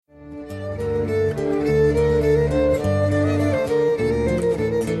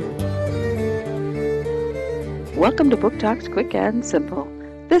welcome to Book Talks Quick and Simple.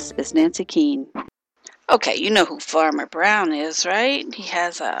 This is Nancy Keene. Okay, you know who Farmer Brown is, right? He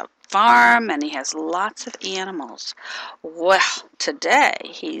has a farm and he has lots of animals. Well, today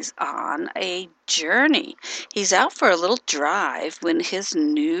he's on a journey. He's out for a little drive in his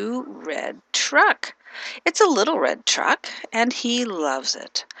new red truck. It's a little red truck and he loves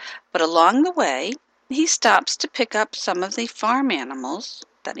it. But along the way, he stops to pick up some of the farm animals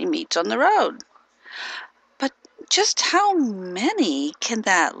that he meets on the road. But just how many can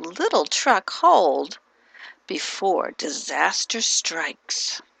that little truck hold before disaster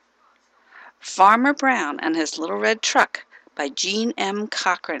strikes? Farmer Brown and His Little Red Truck by Jean M.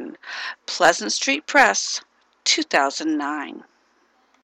 Cochran, Pleasant Street Press, 2009.